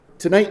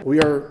Tonight we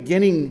are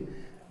beginning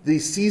the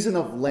season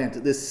of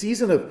Lent, this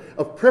season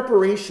of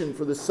preparation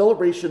for the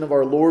celebration of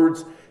our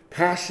Lord's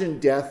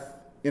passion, death,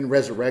 and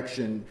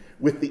resurrection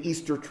with the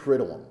Easter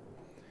Triduum.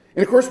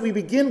 And of course we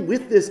begin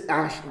with this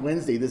Ash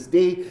Wednesday, this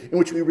day in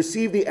which we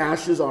receive the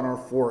ashes on our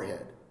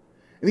forehead.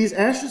 And these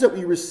ashes that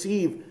we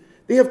receive,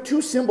 they have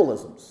two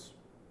symbolisms.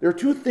 There are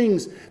two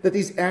things that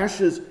these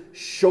ashes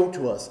show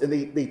to us and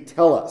they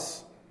tell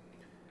us.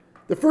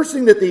 The first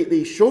thing that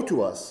they show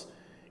to us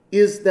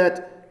is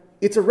that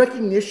it's a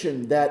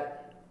recognition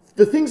that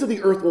the things of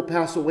the earth will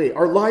pass away.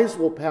 Our lives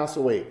will pass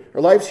away. Our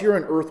lives here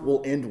on earth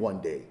will end one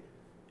day.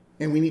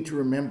 And we need to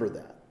remember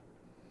that.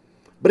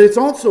 But it's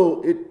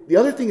also, the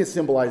other thing it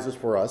symbolizes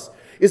for us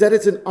is that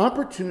it's an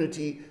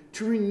opportunity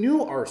to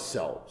renew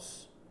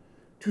ourselves,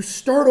 to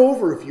start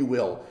over, if you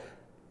will,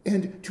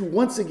 and to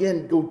once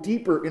again go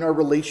deeper in our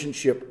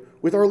relationship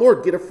with our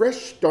Lord, get a fresh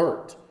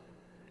start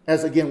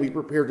as, again, we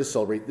prepare to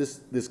celebrate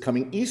this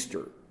coming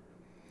Easter.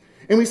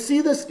 And we see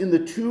this in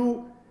the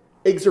two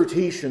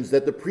exhortations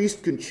that the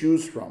priest can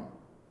choose from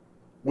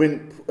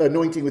when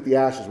anointing with the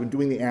ashes, when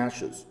doing the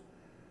ashes.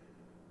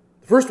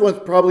 The first one's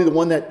probably the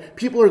one that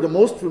people are the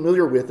most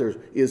familiar with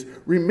is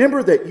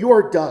remember that you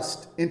are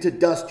dust, and to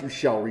dust you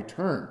shall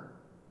return.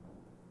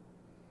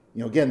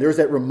 Again, there's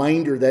that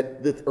reminder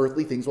that the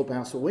earthly things will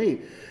pass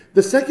away.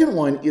 The second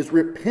one is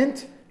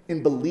repent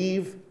and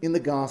believe in the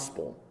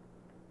gospel.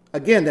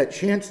 Again, that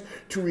chance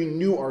to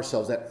renew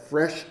ourselves, that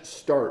fresh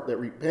start, that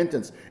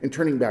repentance and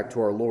turning back to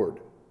our Lord.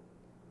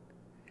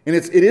 And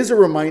it is a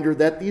reminder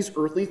that these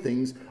earthly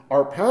things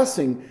are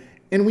passing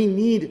and we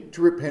need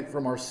to repent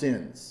from our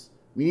sins.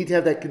 We need to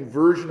have that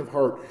conversion of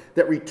heart,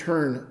 that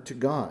return to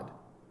God.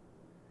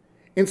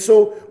 And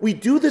so we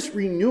do this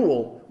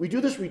renewal, we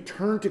do this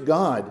return to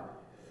God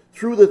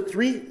through the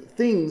three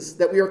things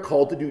that we are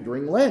called to do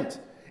during Lent.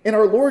 And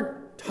our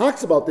Lord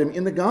talks about them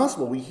in the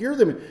gospel. We hear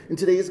them in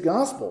today's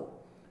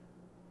gospel.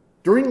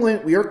 During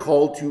Lent, we are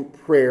called to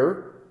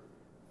prayer,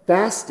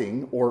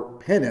 fasting or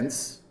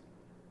penance,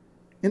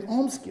 and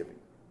almsgiving.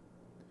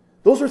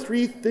 Those are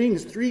three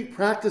things, three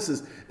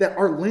practices that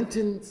our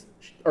Lenten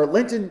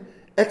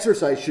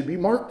exercise should be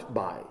marked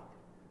by.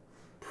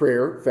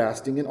 Prayer,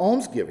 fasting, and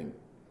almsgiving.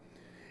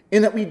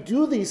 And that we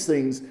do these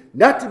things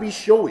not to be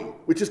showy,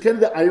 which is kind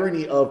of the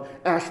irony of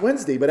Ash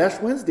Wednesday. But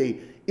Ash Wednesday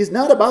is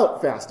not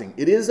about fasting.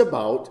 It is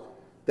about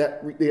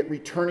that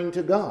returning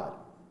to God.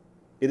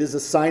 It is a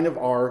sign of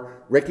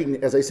our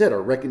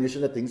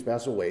recognition that things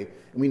pass away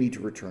and we need to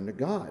return to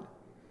God.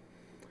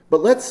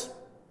 But let's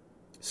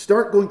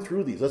start going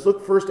through these. Let's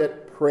look first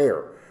at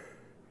prayer.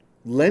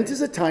 Lent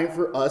is a time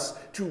for us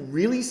to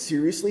really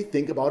seriously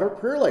think about our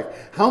prayer life.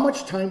 How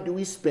much time do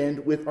we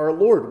spend with our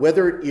Lord?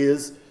 Whether it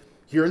is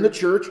here in the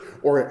church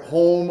or at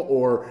home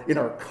or in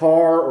our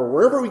car or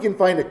wherever we can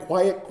find a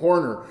quiet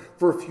corner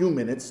for a few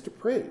minutes to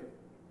pray,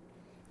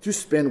 to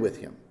spend with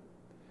Him.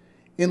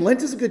 And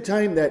Lent is a good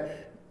time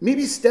that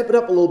maybe step it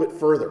up a little bit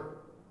further.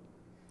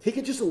 Take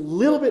it just a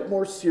little bit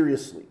more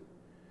seriously.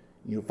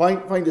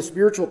 Find a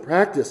spiritual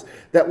practice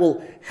that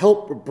will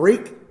help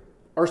break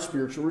our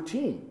spiritual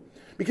routine.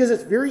 Because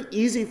it's very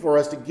easy for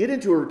us to get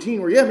into a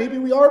routine where, maybe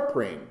we are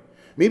praying.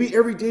 Maybe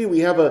every day we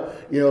have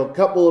a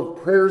couple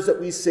of prayers that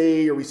we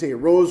say, or we say a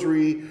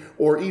rosary,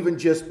 or even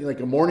just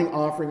like a morning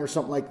offering or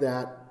something like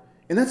that.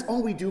 And that's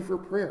all we do for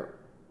prayer.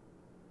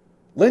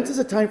 Lent is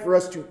a time for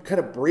us to kind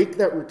of break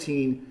that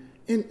routine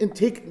and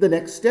take the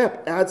next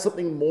step, add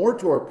something more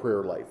to our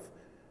prayer life.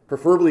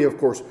 Preferably, of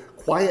course,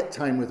 quiet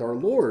time with our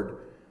Lord.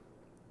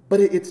 But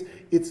it's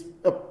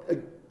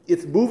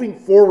moving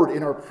forward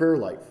in our prayer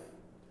life.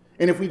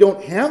 And if we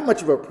don't have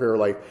much of a prayer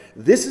life,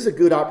 this is a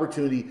good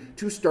opportunity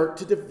to start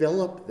to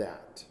develop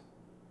that.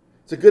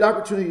 It's a good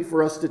opportunity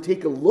for us to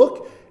take a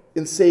look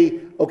and say,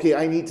 okay,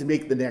 I need to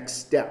make the next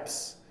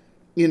steps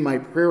in my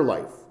prayer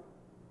life.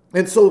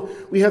 And so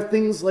we have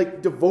things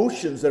like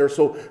devotions that are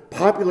so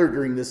popular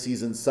during this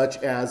season, such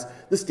as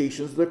the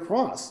Stations of the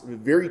Cross. A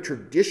very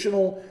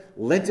traditional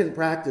Lenten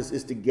practice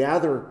is to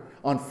gather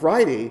on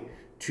Friday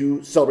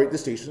to celebrate the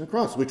Stations of the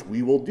Cross, which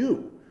we will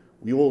do.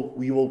 We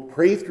will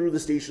pray through the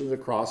Stations of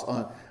the Cross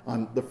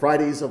on the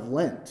Fridays of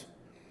Lent.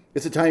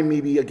 It's a time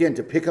maybe, again,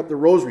 to pick up the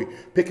Rosary,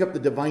 pick up the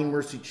Divine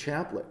Mercy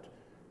Chaplet,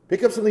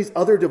 pick up some of these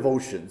other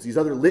devotions, these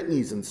other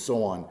litanies and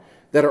so on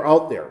that are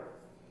out there.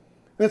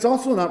 And it's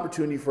also an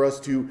opportunity for us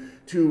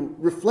to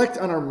reflect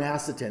on our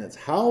Mass attendance.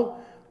 How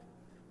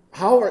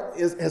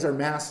has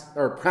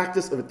our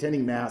practice of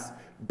attending Mass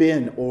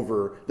been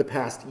over the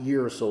past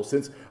year or so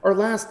since our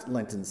last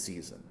Lenten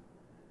season?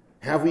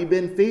 Have we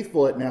been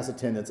faithful at Mass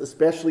attendance,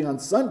 especially on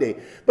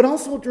Sunday, but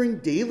also during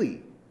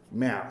daily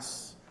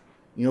Mass?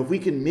 If we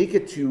can make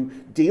it to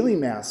daily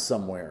Mass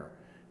somewhere,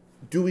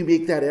 do we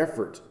make that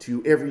effort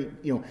to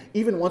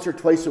even once or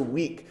twice a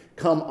week,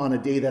 come on a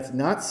day that's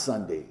not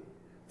Sunday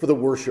for the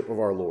worship of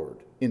our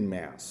Lord in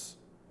Mass?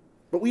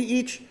 But we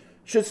each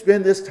should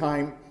spend this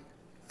time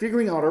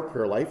figuring out our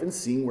prayer life and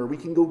seeing where we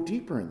can go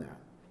deeper in that.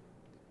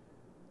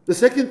 The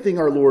second thing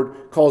our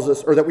Lord calls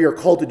us, or that we are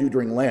called to do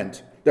during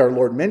Lent, that our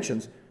Lord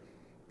mentions,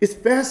 is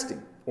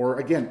fasting, or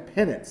again,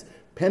 penance.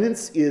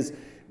 Penance is,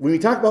 when we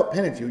talk about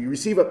penance, you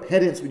receive a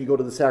penance when you go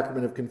to the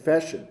sacrament of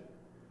confession.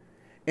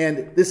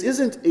 And this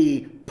isn't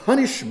a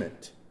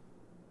punishment,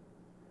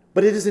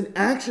 but it is an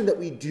action that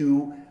we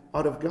do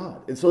out of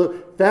God. And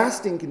so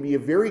fasting can be a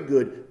very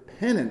good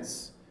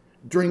penance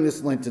during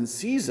this Lenten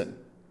season.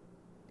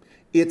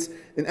 It's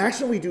an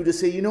action we do to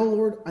say,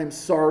 Lord, I'm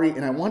sorry,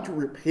 and I want to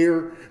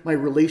repair my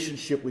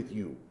relationship with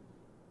you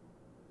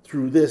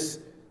through this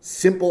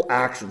simple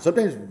action,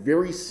 sometimes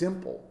very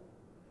simple.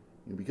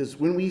 Because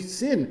when we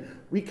sin,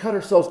 we cut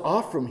ourselves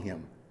off from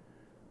him.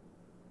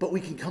 But we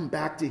can come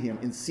back to him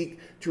and seek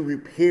to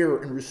repair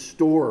and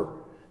restore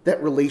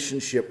that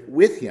relationship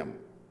with him.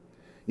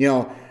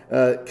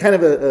 Kind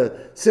of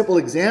a simple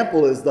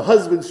example is the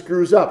husband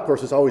screws up. Of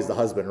course, it's always the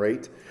husband,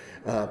 right?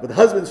 But the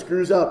husband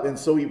screws up, and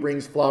so he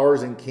brings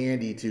flowers and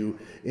candy to,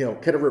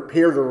 kind of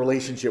repair the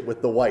relationship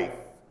with the wife.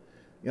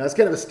 That's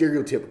kind of a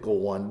stereotypical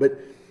one. But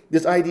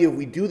this idea of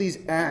we do these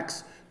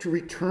acts to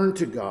return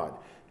to God,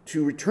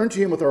 to return to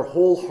him with our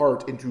whole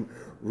heart, and to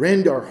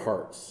rend our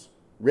hearts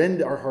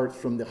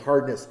from the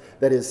hardness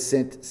that is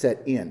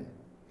set in.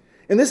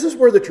 And this is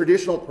where the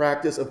traditional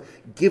practice of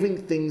giving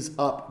things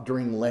up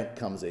during Lent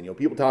comes in.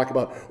 People talk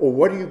about,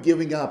 what are you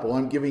giving up?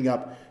 I'm giving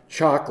up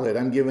chocolate.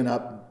 I'm giving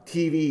up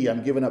TV.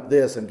 I'm giving up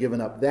this. I'm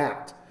giving up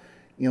that.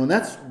 And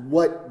that's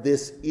what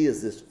this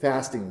is, this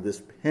fasting,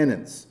 this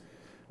penance.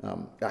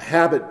 A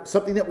habit,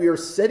 something that we are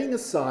setting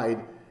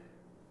aside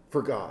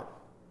for God.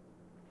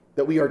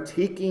 That we are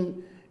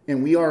taking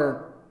and we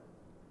are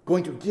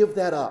going to give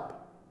that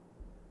up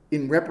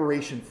in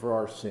reparation for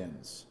our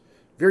sins.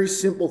 Very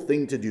simple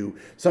thing to do.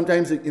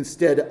 Sometimes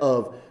instead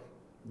of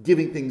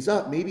giving things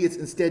up, maybe it's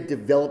instead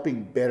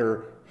developing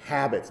better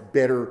habits,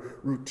 better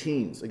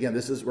routines. Again,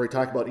 this is where I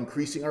talk about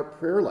increasing our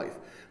prayer life.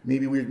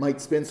 Maybe we might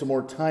spend some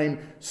more time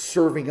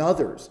serving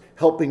others,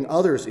 helping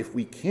others if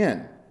we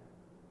can.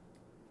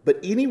 But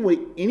anyway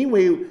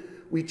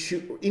we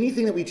choose,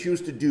 anything that we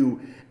choose to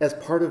do as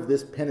part of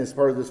this penance,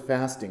 part of this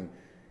fasting,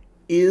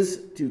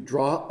 is to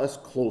draw us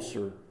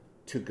closer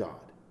to God.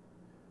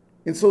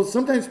 And so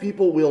sometimes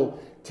people will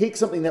take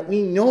something that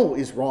we know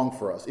is wrong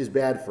for us, is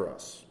bad for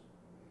us,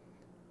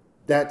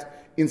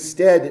 that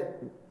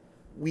instead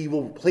we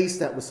will replace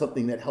that with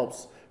something that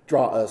helps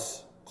draw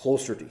us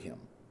closer to him.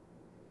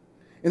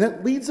 And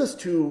that leads us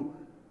to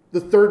the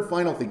third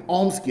final thing,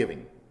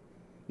 almsgiving.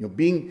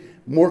 Being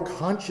more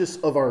conscious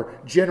of our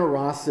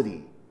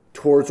generosity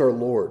towards our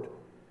Lord.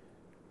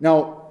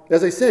 Now,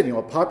 as I said,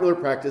 a popular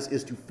practice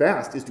is to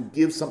fast, is to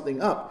give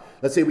something up.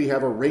 Let's say we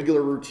have a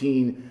regular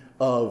routine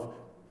of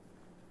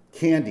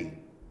candy.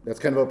 That's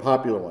kind of a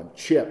popular one.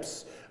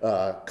 Chips,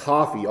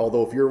 coffee.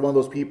 Although if you're one of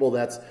those people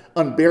that's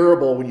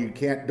unbearable when you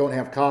don't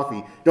have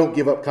coffee, don't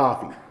give up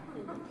coffee.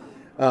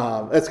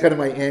 That's kind of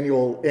my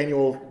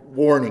annual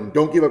warning.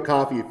 Don't give up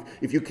coffee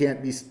if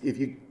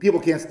people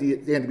can't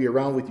stand to be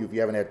around with you if you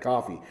haven't had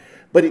coffee.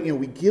 But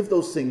we give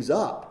those things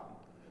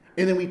up,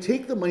 and then we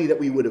take the money that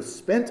we would have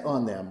spent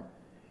on them,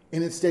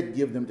 and instead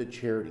give them to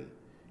charity.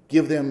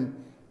 Give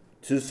them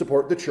to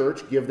support the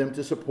church, give them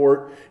to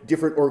support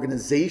different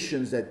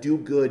organizations that do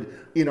good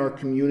in our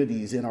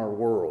communities, in our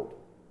world.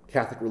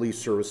 Catholic Relief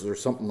Services or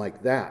something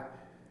like that.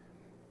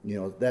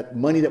 That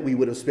money that we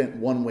would have spent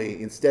one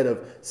way, instead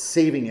of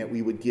saving it,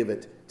 we would give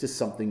it to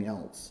something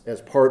else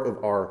as part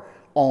of our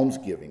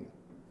almsgiving.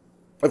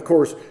 Of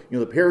course,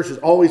 the parish is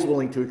always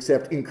willing to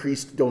accept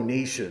increased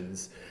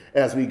donations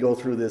as we go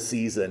through this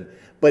season.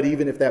 But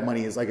even if that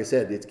money is, like I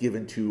said, it's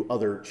given to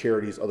other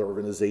charities, other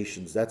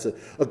organizations, that's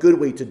a good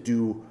way to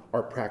do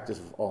our practice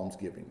of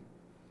almsgiving.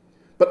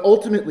 But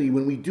ultimately,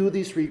 when we do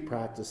these three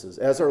practices,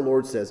 as our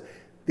Lord says,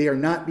 they are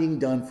not being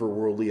done for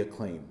worldly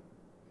acclaim.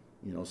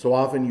 So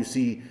often you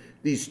see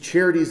these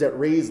charities that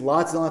raise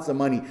lots and lots of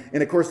money,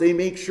 and of course they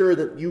make sure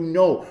that you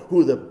know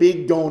who the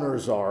big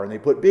donors are, and they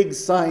put big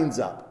signs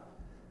up.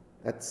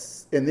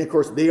 And of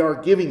course they are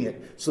giving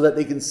it so that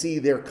they can see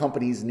their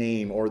company's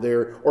name or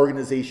their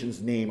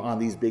organization's name on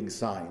these big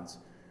signs.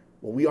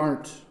 Well, we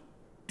aren't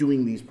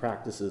doing these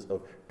practices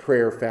of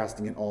prayer,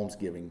 fasting, and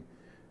almsgiving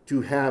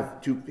to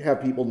have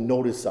people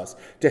notice us,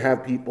 to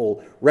have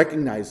people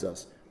recognize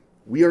us.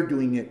 We are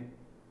doing it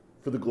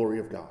for the glory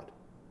of God,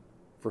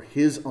 for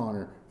his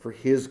honor, for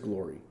his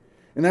glory.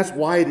 And that's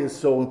why it is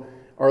so,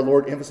 our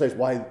Lord emphasized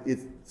why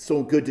it's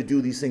so good to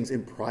do these things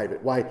in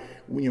private. Why,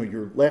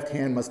 your left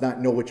hand must not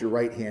know what your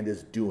right hand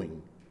is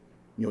doing.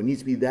 It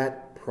needs to be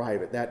that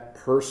private, that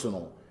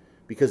personal,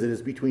 because it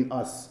is between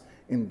us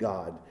and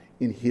God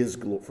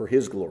for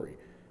his glory.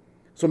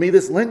 So may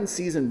this Lenten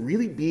season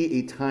really be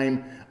a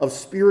time of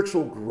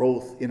spiritual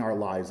growth in our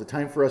lives, a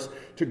time for us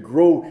to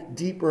grow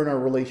deeper in our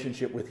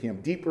relationship with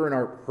him, deeper in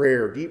our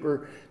prayer,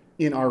 deeper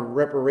in our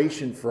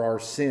reparation for our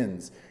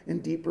sins,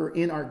 and deeper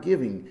in our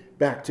giving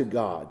back to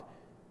God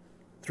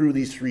through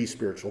these three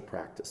spiritual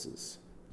practices.